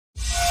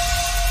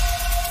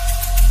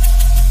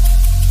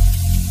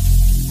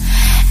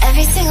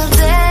single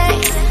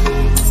day,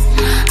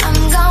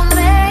 I'm gonna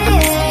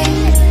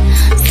make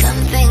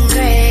something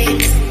great.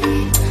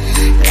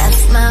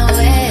 That's my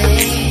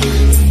way.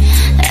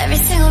 Every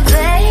single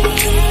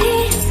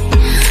day,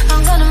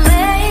 I'm gonna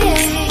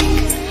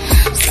make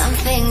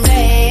something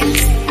great.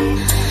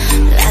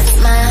 That's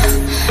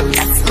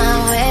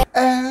my way.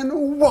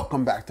 And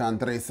welcome back to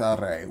Andres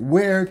Arre,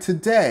 where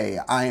today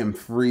I am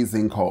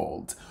freezing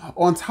cold.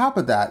 On top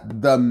of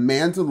that, the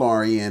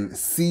Mandalorian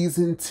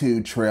Season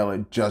 2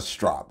 trailer just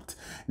dropped.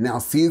 Now,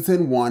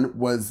 Season 1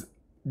 was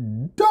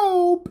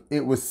dope.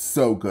 It was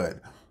so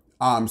good.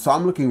 So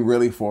I'm looking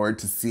really forward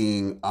to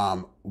seeing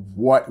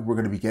what we're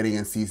going to be getting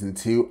in Season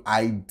 2.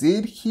 I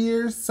did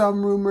hear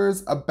some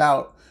rumors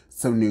about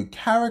some new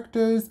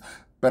characters,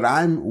 but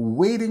I'm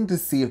waiting to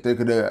see if they're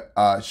gonna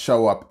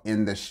show up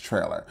in this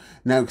trailer.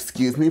 Now,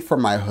 excuse me for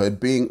my hood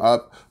being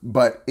up,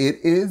 but it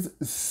is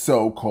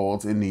so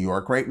cold in New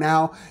York right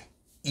now.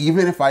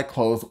 Even if I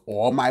close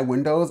all my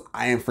windows,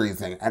 I am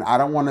freezing, and I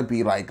don't wanna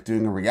be like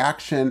doing a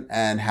reaction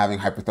and having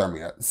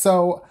hypothermia.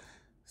 So,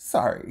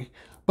 sorry.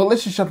 But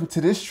let's just jump into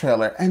this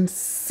trailer and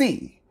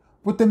see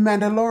what The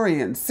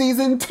Mandalorian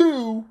Season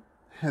 2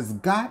 has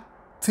got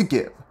to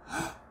give.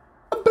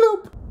 A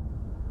bloop.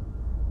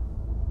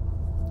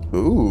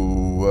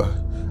 Ooh,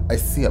 I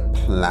see a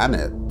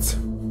planet.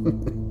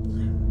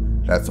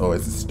 That's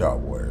always a Star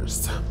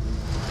Wars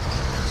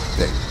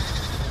thing.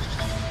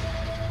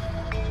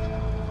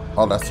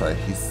 Oh, that's right.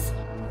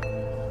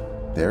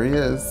 There he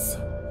is.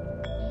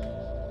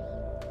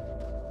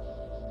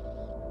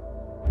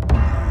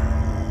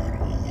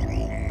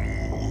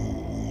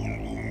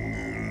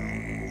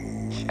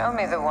 Show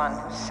me the one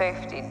whose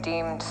safety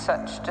deemed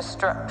such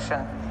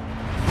destruction.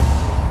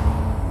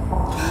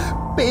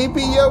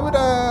 Baby Yoda!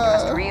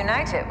 You must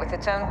reunite it with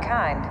its own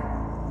kind.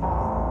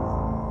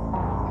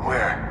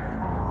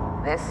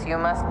 Where? This you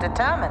must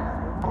determine.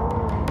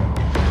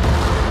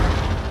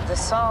 The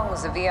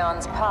songs of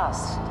eons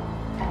past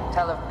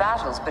tell of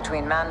battles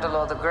between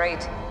Mandalore the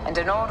Great and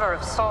an order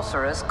of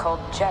sorcerers called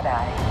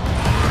Jedi.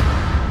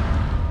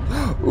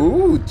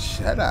 Ooh,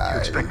 Jedi. You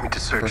expect me to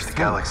search the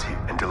galaxy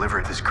and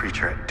deliver this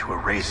creature to a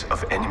race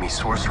of enemy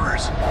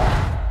sorcerers?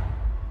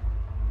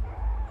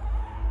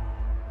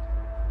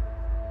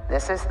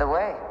 This is the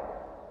way.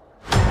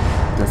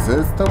 This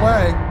is the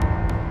way.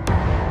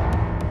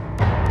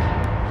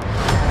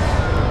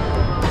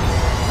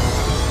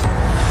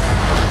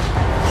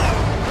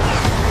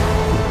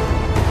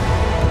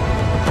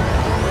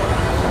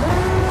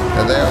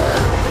 There they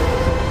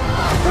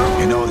are.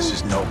 You know this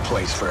is no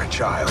place for a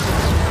child.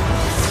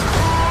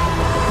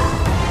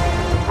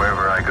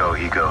 Wherever I go,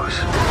 he goes.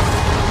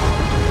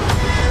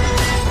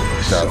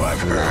 So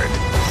I've heard.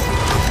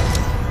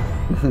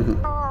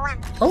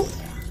 Oh.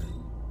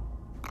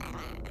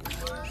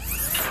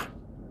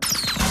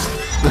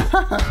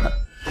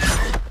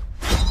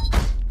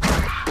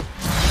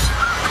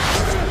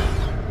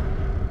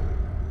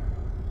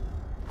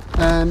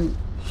 And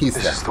he's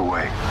This dead. is the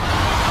way.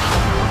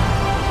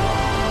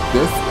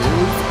 This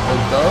is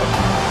the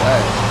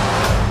way.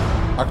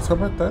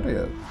 October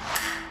 30th.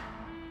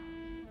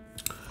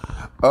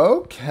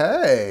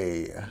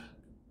 Okay.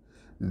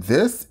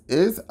 This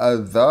is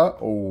the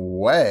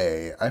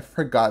way. I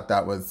forgot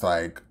that was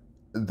like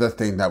the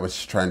thing that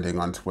was trending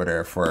on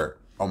Twitter for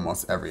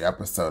almost every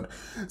episode.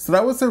 So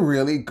that was a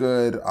really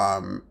good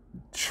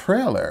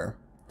trailer.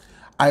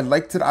 I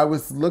liked it. I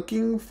was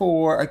looking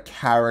for a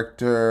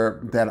character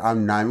that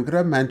I'm not even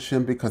gonna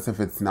mention, because if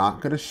it's not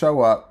gonna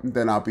show up,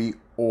 then I'll be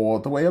all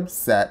the way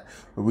upset.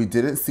 But we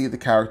didn't see the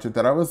character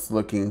that I was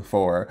looking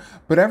for.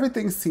 But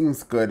everything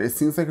seems good. It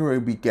seems like we're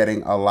gonna be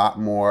getting a lot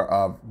more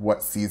of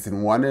what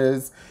Season 1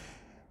 is.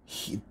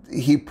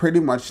 He pretty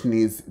much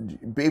needs,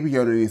 Baby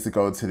Yoda needs to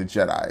go to the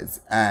Jedis.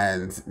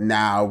 And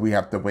now we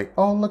have to wait.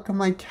 Oh, look at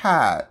my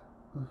cat.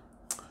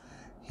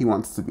 He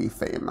wants to be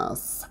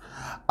famous.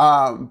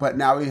 But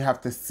now we have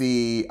to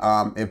see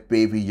if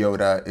Baby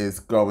Yoda is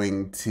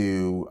going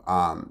to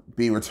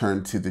be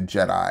returned to the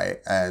Jedi.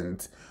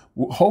 And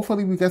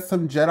hopefully we get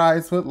some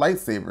Jedis with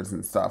lightsabers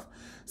and stuff.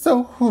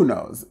 So who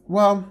knows?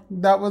 Well,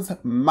 that was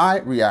my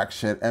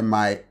reaction and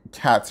my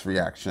cat's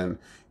reaction.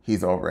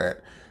 He's over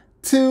it.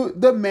 To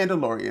The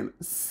Mandalorian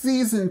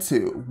Season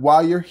 2.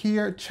 While you're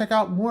here, check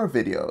out more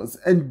videos.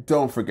 And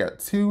don't forget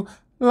to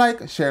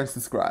like, share, and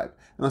subscribe.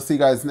 And I'll see you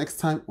guys next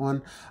time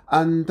on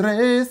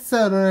Andres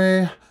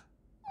Arre.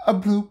 A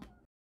bloop.